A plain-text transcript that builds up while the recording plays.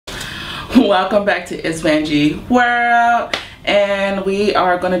Welcome back to Itsvangieworld, and we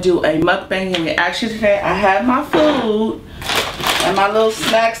are going to do a mukbang and reaction today. I have my food and my little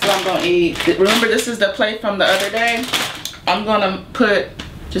snacks that I'm going to eat. Remember, this is the plate from the other day. I'm going to put,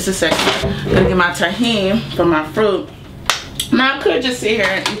 just a second, I'm going to get my tahini for my fruit. Now, I could just sit here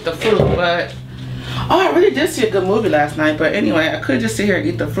and eat the fruit, but, oh, I really did see a good movie last night. But anyway, I could just sit here and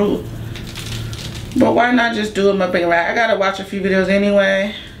eat the fruit. But why not just do a mukbang? I got to watch a few videos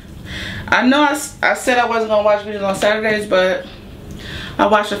anyway. I know I said I wasn't going to watch videos on Saturdays, but I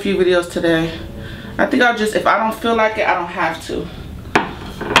watched a few videos today. I think I'll just, if I don't feel like it, I don't have to.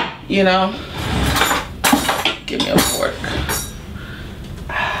 You know? Give me a fork.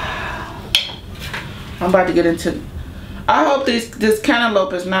 I'm about to get into, I hope this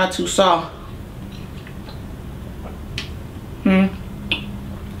cantaloupe is not too soft.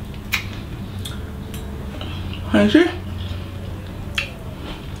 See?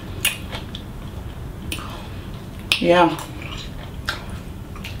 Yeah,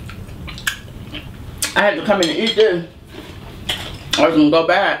 I had to come in and eat this. I was gonna go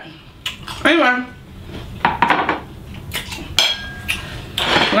back. Anyway,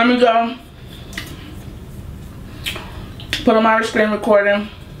 let me go put on my screen recording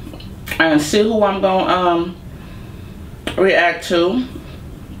and see who I'm gonna react to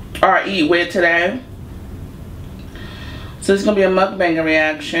or eat with today. So it's gonna be a mukbang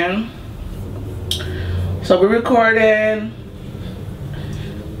reaction. So we're recording.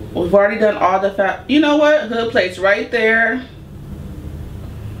 We've already done all the you know what? Hood plate's right there.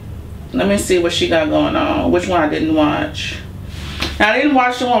 Let me see what she got going on. Which one I didn't watch. Now, I didn't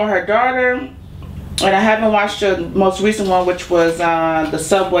watch the one with her daughter. And I haven't watched the most recent one, which was the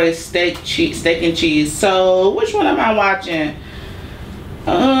Subway steak and cheese. So which one am I watching?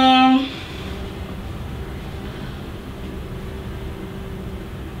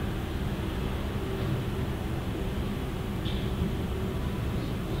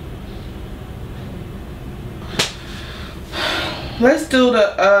 Let's do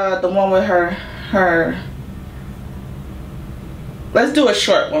the one with her. Let's do a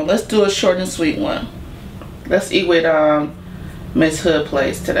short one. Let's do a short and sweet one. Let's eat with Miss Hood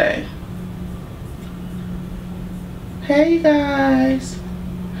Place today. Hey, you guys.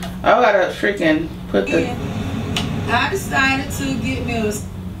 I gotta freaking put the. I decided to get me a.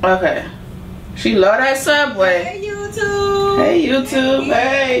 Okay. She love that Subway. Hey, YouTube. Hey, YouTube.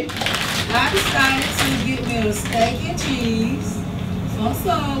 Hey. I decided to get me a steak and cheese from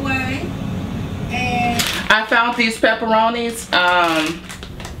Subway, and I found these pepperonis,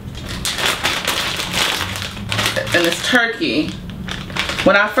 and it's turkey.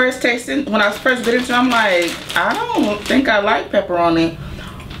 When I first bit into it, I'm like, I don't think I like pepperoni,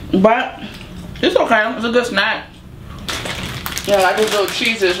 but it's okay. It's a good snack. You know, like these little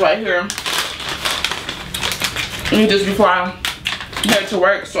cheeses right here. I eat this before I head to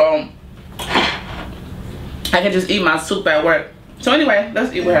work, so I can just eat my soup at work. So anyway,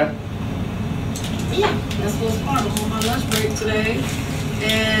 let's eat with her. Yeah, that's what's part of on my lunch break today.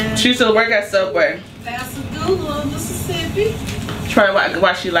 And she used to work at Subway. Pascagoula, Mississippi. Try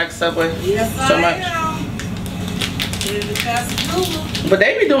why she likes Subway so much. But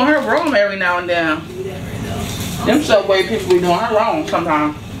they be doing her wrong every now and then. Them Subway people be doing her wrong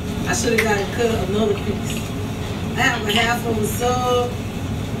sometimes. I should have got to cut another piece. I have a half of a sub.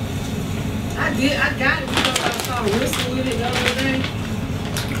 I got it because I saw Rissa with it the other day.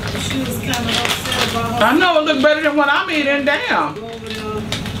 She was kind of upset about her. I know it look better than what I'm eating. Damn. Go over there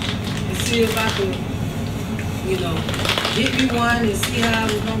and see if I could, you know, get me one and see how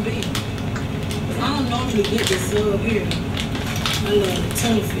it's gonna be. I don't normally get this sub here. I love the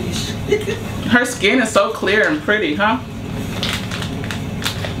tuna fish. Her skin is so clear and pretty, huh?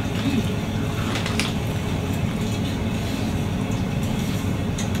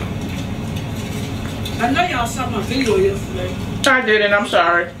 I know y'all saw my video yesterday. I didn't, I'm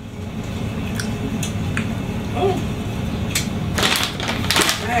sorry. Oh.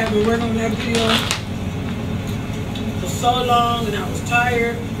 I have been working on that video for so long and I was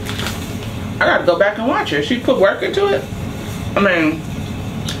tired. I gotta go back and watch it. She put work into it. I mean,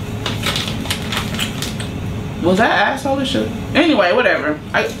 was that asshole or shit? Anyway, whatever.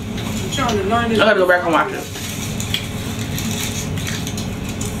 I'm trying to learn this. I gotta go back and watch it.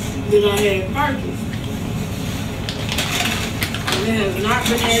 Then I had Parkinson's. And it has not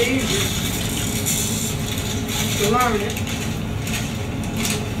been that easy to learn it.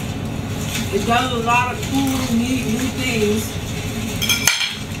 It does a lot of cool, neat, new things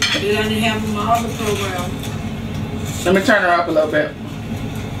that I didn't have in my other program. Let me turn her up a little bit.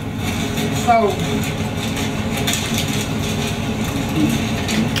 So,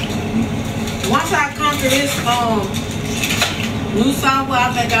 Once I conquer this new software,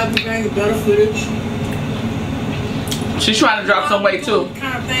 I think I'll be bringing better footage. She's trying to drop some weight too. The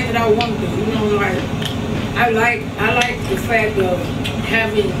kind of thing that I want to do, you know, like I like the fact of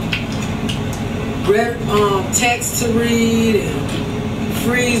having text to read and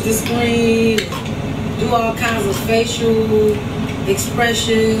freeze the screen, and do all kinds of facial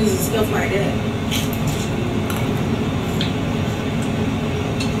expressions and stuff like that.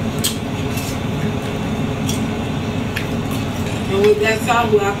 And with that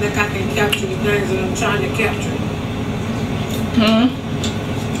software, I think I can capture the things that I'm trying to capture.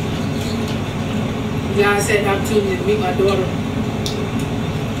 Yeah, I said I'm tuning to meet my daughter.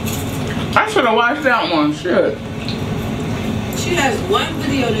 I should have watched that one. Shit. She has one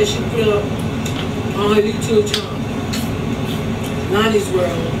video that she put up on her YouTube channel.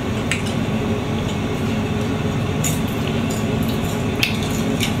 Itsvangieworld.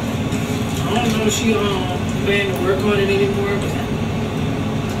 I don't know if she planning to work on it anymore, but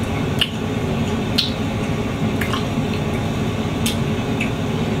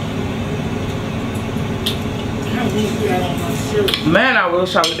man, I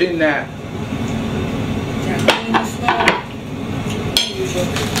wish I was eating that.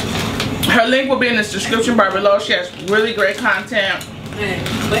 Her link will be in this description bar below. She has really great content.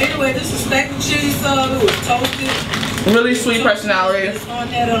 But anyway, this is steak and cheese sub. It was toasted. Really sweet personality. It's on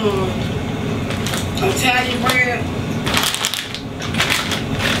that Italian bread.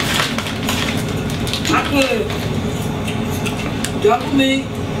 I put double meat,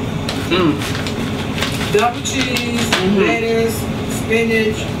 double cheese, lettuce,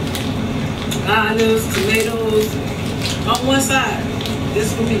 spinach, olives, tomatoes on one side.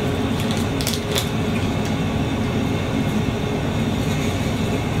 This for me.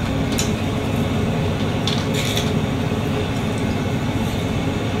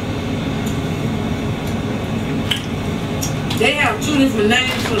 They have two different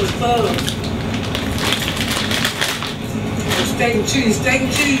names for the subs. Steak and cheese. Steak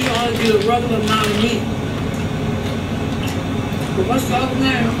and cheese, you only get a regular amount of meat. But what's the other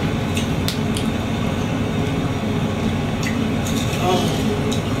name?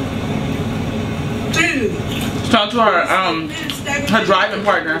 Talk to her her driving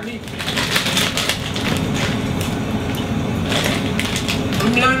partner.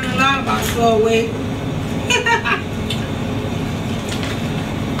 I'm learning a lot about Subway.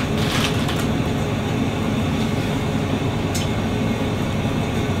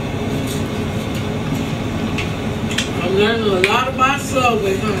 I'm learning a lot about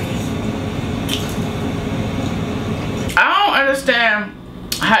Subway, honey. I don't understand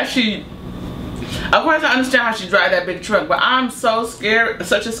how she. Of course, I understand how she drives that big truck, but I'm so scared,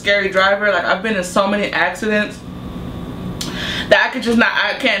 such a scary driver. Like, I've been in so many accidents that I could just not,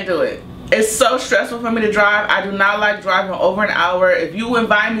 I can't do it. It's so stressful for me to drive. I do not like driving over an hour. If you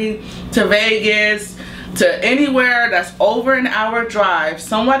invite me to Vegas, to anywhere that's over an hour drive,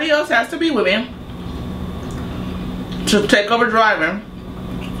 somebody else has to be with me to take over driving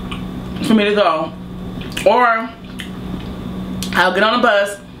for me to go. Or I'll get on a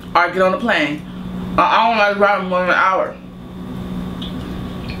bus or I'll get on a plane. I don't like driving more than an hour.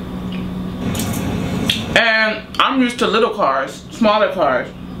 And I'm used to little cars, smaller cars.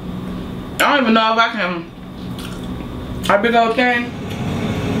 I don't even know if I can. A big old thing.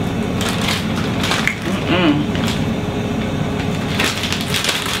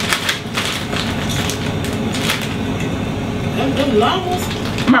 Them long ones?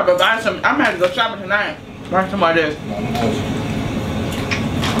 I'm about to buy some. I'm gonna have to go shopping tonight. Buy some of this.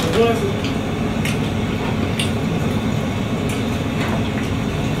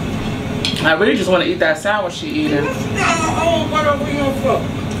 I really just want to eat that sandwich she eating. What are we here for?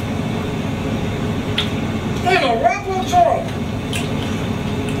 Ain't no regular truck.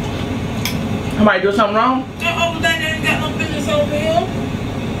 Somebody do something wrong? That old lady ain't got no business over here.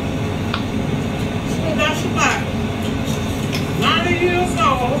 She got she back. 90 years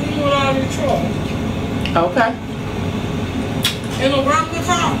old, he without a truck. Okay. In a regular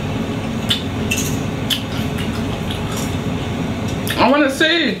car. I want to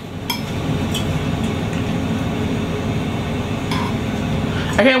see.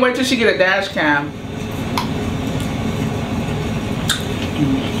 I can't wait till she get a dash cam.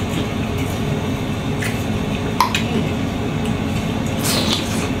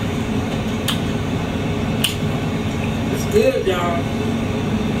 It's good, y'all.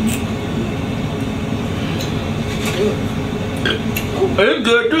 It's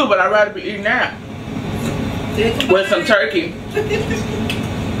good too, but I'd rather be eating that with some turkey.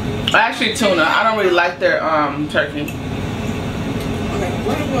 Actually, tuna. I don't really like their turkey. Okay,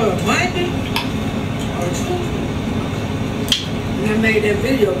 what about Monday? made that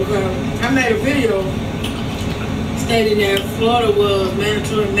video because I made a video stating that Florida was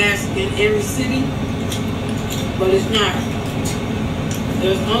mandatory mask in every city, but it's not.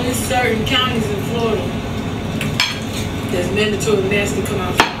 There's only certain counties in Florida that's mandatory mask to come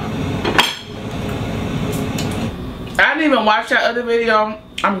outside. I didn't even watch that other video.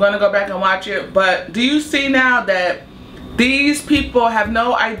 I'm gonna go back and watch it. But do you see now that these people have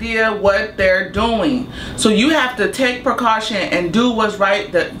no idea what they're doing? So you have to take precaution and do what's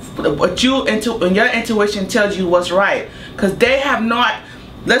right. What your intuition tells you what's right. Because they have not.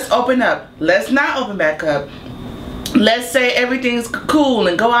 Let's open up. Let's not open back up. Let's say everything's cool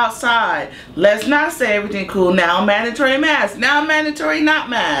and go outside. Let's not say everything cool. Now mandatory mask. Now mandatory not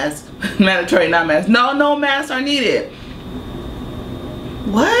mask. Mandatory not mask. No masks are needed.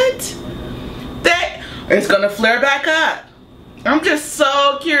 What? It's gonna flare back up. I'm just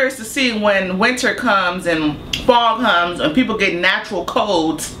so curious to see when winter comes and fall comes and people get natural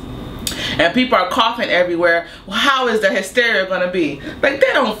colds and people are coughing everywhere. Well, how is the hysteria gonna be? Like,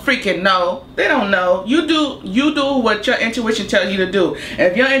 they don't freaking know. They don't know. You do what your intuition tells you to do. And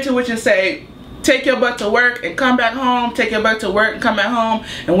if your intuition say take your butt to work and come back home, take your butt to work and come back home,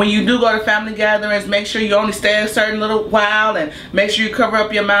 and when you do go to family gatherings, make sure you only stay a certain little while and make sure you cover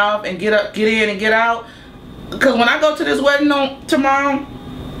up your mouth and get in and get out. Because when I go to this wedding tomorrow,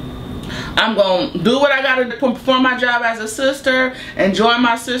 I'm going to do what I got to do, perform my job as a sister, enjoy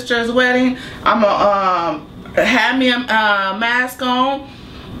my sister's wedding. I'm going to have me a mask on.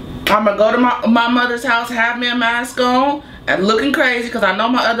 I'm going to go to my mother's house, have me a mask on, and looking crazy because I know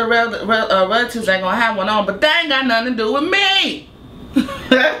my other relatives ain't going to have one on, but that ain't got nothing to do with me.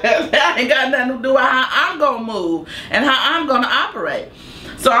 That ain't got nothing to do with how I'm going to move and how I'm going to operate.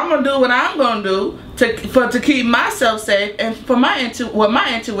 So I'm going to do what I'm going to do to keep myself safe and for what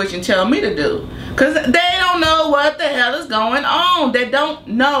my intuition tells me to do. Because they don't know what the hell is going on. They don't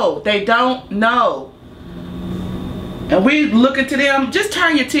know. They don't know. And we looking to them, just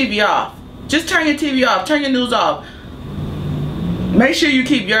turn your TV off. Just turn your TV off. Turn your news off. Make sure you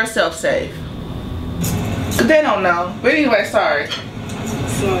keep yourself safe. Because they don't know. But anyway, sorry.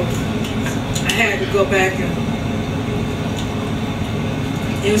 So, I had to go back and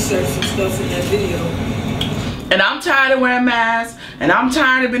insert some stuff in that video. And I'm tired of wearing masks, and I'm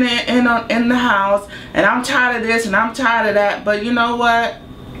tired of being in the house, and I'm tired of this, and I'm tired of that. But you know what?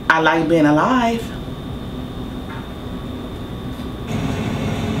 I like being alive.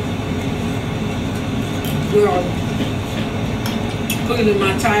 Well, putting in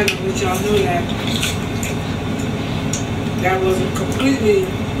my title, which y'all know that wasn't completely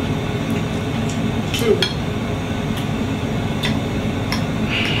true.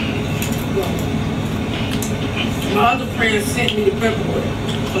 My other friends sent me the paperwork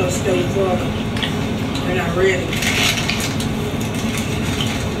for the state of Florida, and I read it.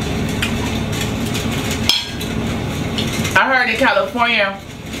 I heard in California,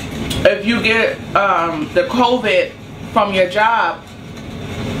 if you get the COVID from your job,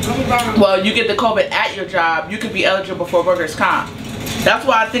 well, you get the COVID at your job, you could be eligible for workers' comp. That's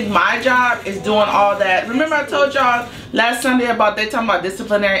why I think my job is doing all that. Remember I told y'all last Sunday about they talking about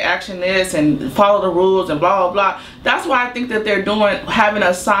disciplinary action this and follow the rules and blah blah blah. That's why I think that they're having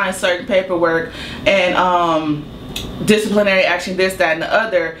us sign certain paperwork and disciplinary action this, that, and the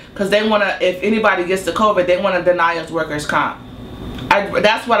other, because they want to, if anybody gets the COVID, they want to deny us workers' comp.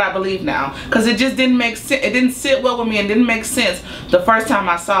 That's what I believe now, because it just didn't make sense. It didn't sit well with me and didn't make sense the first time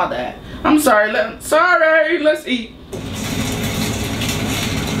I saw that. I'm sorry. Let's eat.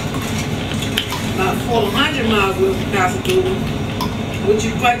 About 400 miles worth of Pasadena, which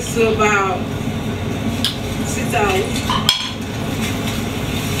equates to about 6 hours.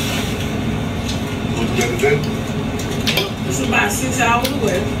 It's about 6 hours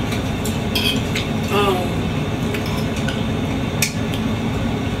away.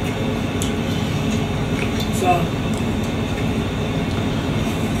 So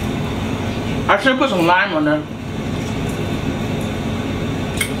I should put some lime on there.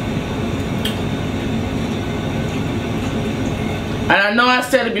 And I know I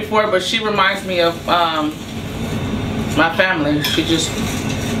said it before, but she reminds me of my family. She just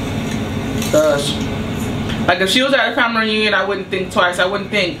does. Like if she was at a family reunion, I wouldn't think twice. I wouldn't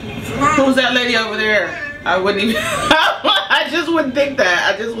think, who's that lady over there? I wouldn't even, I just wouldn't think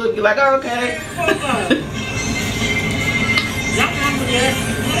that. I just would be like, oh, okay.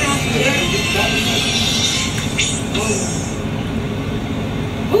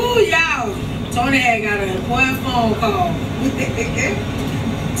 Ooh, y'all. Tony had got an important phone call.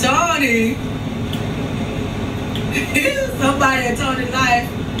 Tony. Somebody at Tony's life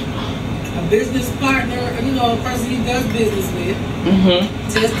business partner, you know, a person he does business with,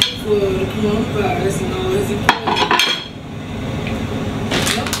 tested for the coronavirus and all his employees.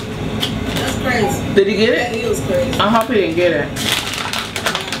 Yep. That's crazy. Did he get it? That is crazy. I hope he didn't get it.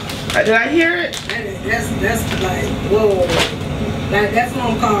 Did I hear it? That's like, whoa. Like that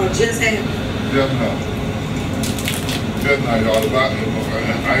phone call just happened. Just now. Just now, y'all.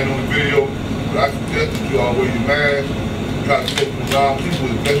 I ain't on the video, but I suggest that you all wear your mask. Try to take around people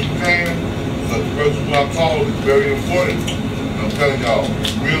as best you can. So the person who I call is very important. And I'm telling y'all,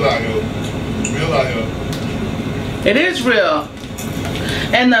 real out here. Real out here. It is real.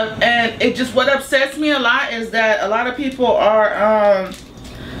 And it just, what upsets me a lot is that a lot of people are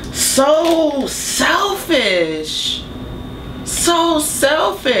so selfish. So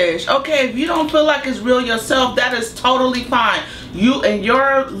selfish. Okay, if you don't feel like it's real yourself, that is totally fine. You and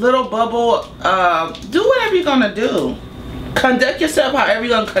your little bubble, do whatever you're gonna do. Conduct yourself however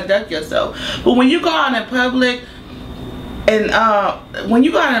you're gonna conduct yourself. But when you go out in public, and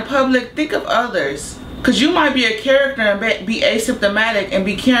think of others. Because you might be a character and be asymptomatic and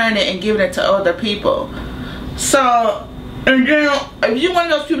be carrying it and giving it to other people. So, and then if you're one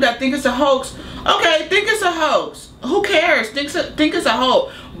of those people that think it's a hoax, okay, think it's a hoax. Who cares? Think it's a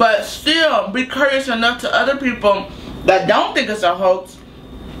hoax. But still, be courteous enough to other people that don't think it's a hoax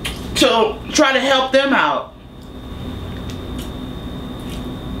to try to help them out.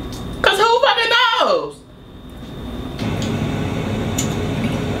 Because who fucking knows?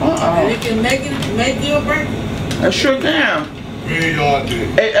 And it can make you or break. It sure can.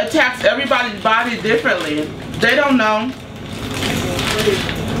 It attacks everybody's body differently. They don't know.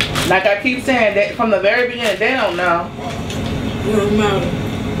 Like I keep saying, that from the very beginning, they don't know. It don't matter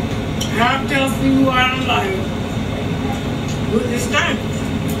how healthy you are in life with this thing.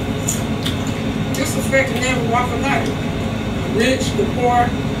 This affects every walk of life. The rich, the poor.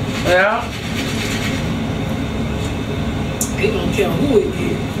 Yeah. They don't care who it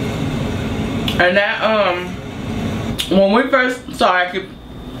is. And that, when we first, sorry, I keep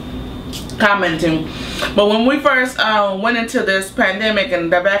commenting, but when we first went into this pandemic and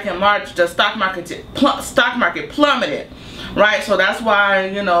back in March, the stock market plummeted, right? So that's why,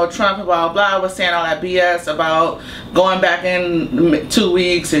 you know, Trump and blah blah was saying all that BS about going back in 2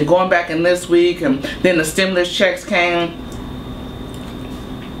 weeks and going back in this week, and then the stimulus checks came,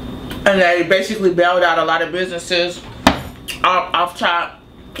 and they basically bailed out a lot of businesses off top.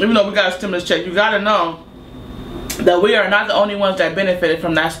 Even though we got a stimulus check, you gotta know that we are not the only ones that benefited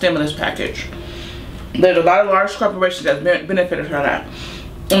from that stimulus package. There's a lot of large corporations that benefited from that.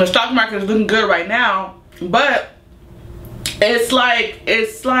 And the stock market is looking good right now, but it's like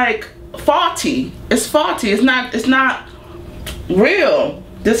faulty. It's faulty. It's not real.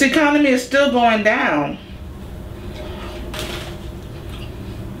 This economy is still going down.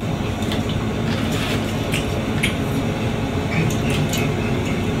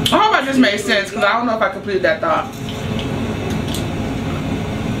 I hope I just made sense, because I don't know if I completed that thought.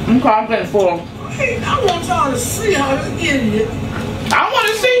 Okay, I'm getting full. Hey, I want y'all to see how this idiot. I want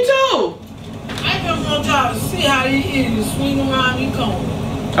to see too. I just want y'all to see how these idiots swing around these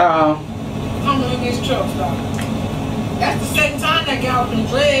corners. Coming in this truck stop. That's the second time that got up in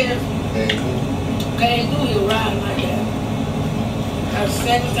dreads. Came through here riding like that. That's the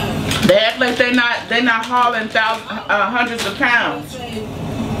second time. They act like they not hauling hundreds of pounds.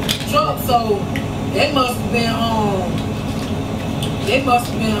 Truck, so they must have been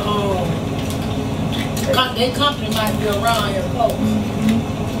their company might be around here close.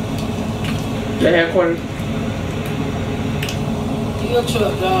 The headquarters. Your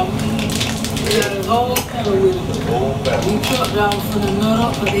truck driver. They got his whole family with him. These truck drivers from the nut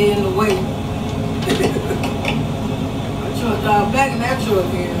up, but they in the way. A truck driver back in that truck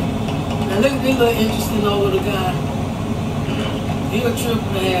here. Now look at this little interesting over the guy. He a trip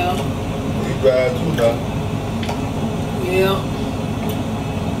and a half. He drive too now. Yeah.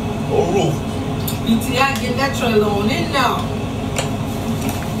 Oh, roof. BTI get that trailer on in now.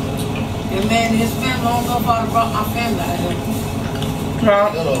 And man, his family, I don't know if I brought my family out here. Huh?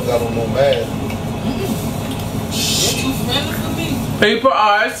 They don't got no mask. They're too friendly for me. People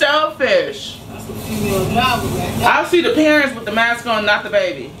are selfish. That's a female driver right there. I see the parents with the mask on, not the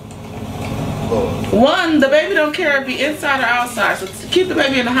baby. Lord. One, the baby don't care if he inside or outside, so keep the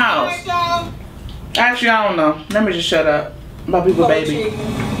baby in the house. Actually, I don't know. Let me just shut up about people, baby.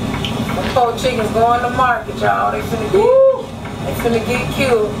 The poor chickens going to market, y'all. They finna get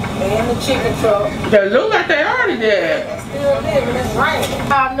killed. They in the chicken truck. They look like they already did. They still living. It's raining.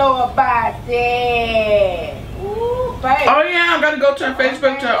 I know about that. Ooh, baby. Oh yeah, I gotta go to her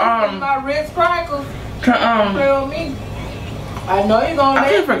Facebook to my Ritz crackers. to Play with me. I know you're gonna. I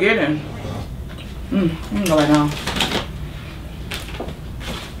keep forgetting. I'm go right now.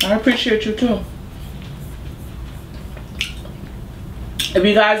 I appreciate you too. If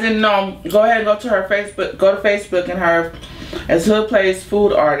you guys didn't know, go ahead and go to her Facebook. Go to Facebook and her as Hood Place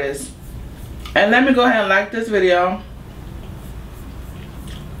Food Artist. And let me go ahead and like this video.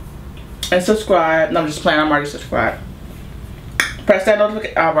 And subscribe. No, I'm just playing. I'm already subscribed. Press that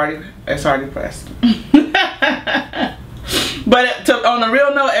notification. It's already pressed. But on the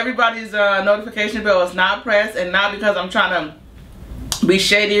real note, everybody's notification bell is not pressed, and not because I'm trying to be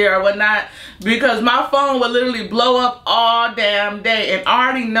shady or whatnot, because my phone will literally blow up all damn day, and I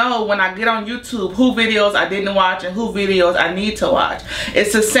already know when I get on YouTube who videos I didn't watch and who videos I need to watch.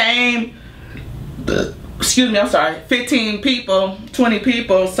 It's the same, excuse me, I'm sorry, 15 people, 20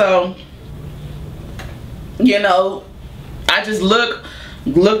 people. So, you know, I just look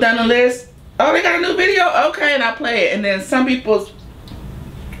down the list. Oh, they got a new video, okay, and I play it. And then some people's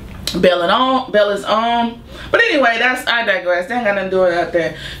bell is on. But anyway, I digress. They ain't got nothing to do with it out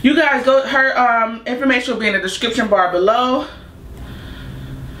there. You guys go, her information will be in the description bar below.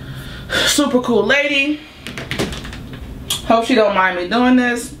 Super cool lady. Hope she don't mind me doing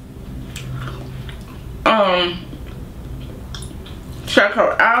this. Check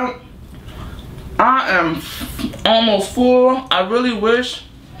her out. I am almost full. I really wish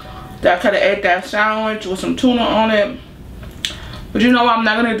that I could have ate that sandwich with some tuna on it. But you know what? I'm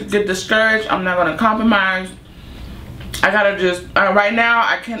not going to get discouraged. I'm not going to compromise. I got to just, right now,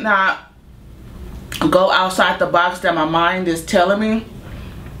 I cannot go outside the box that my mind is telling me.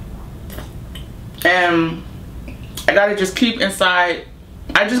 And I got to just keep inside.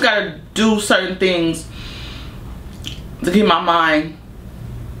 I just got to do certain things to keep my mind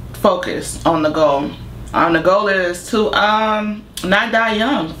focused on the goal. The goal is to not die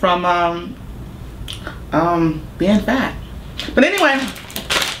young from being fat. But anyway,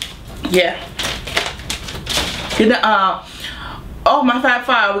 yeah. Oh, my Fat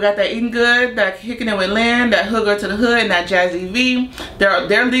Five. We got that Eating Good, that Kicking It with Lynn, that Hooker to the Hood, and that Jazzy V.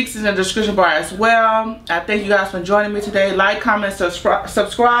 Their links is in the description bar as well. I thank you guys for joining me today. Like, comment,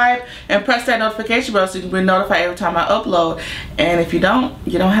 subscribe, and press that notification bell so you can be notified every time I upload. And if you don't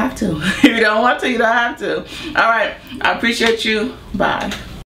have to. If you don't want to, you don't have to. Alright, I appreciate you. Bye.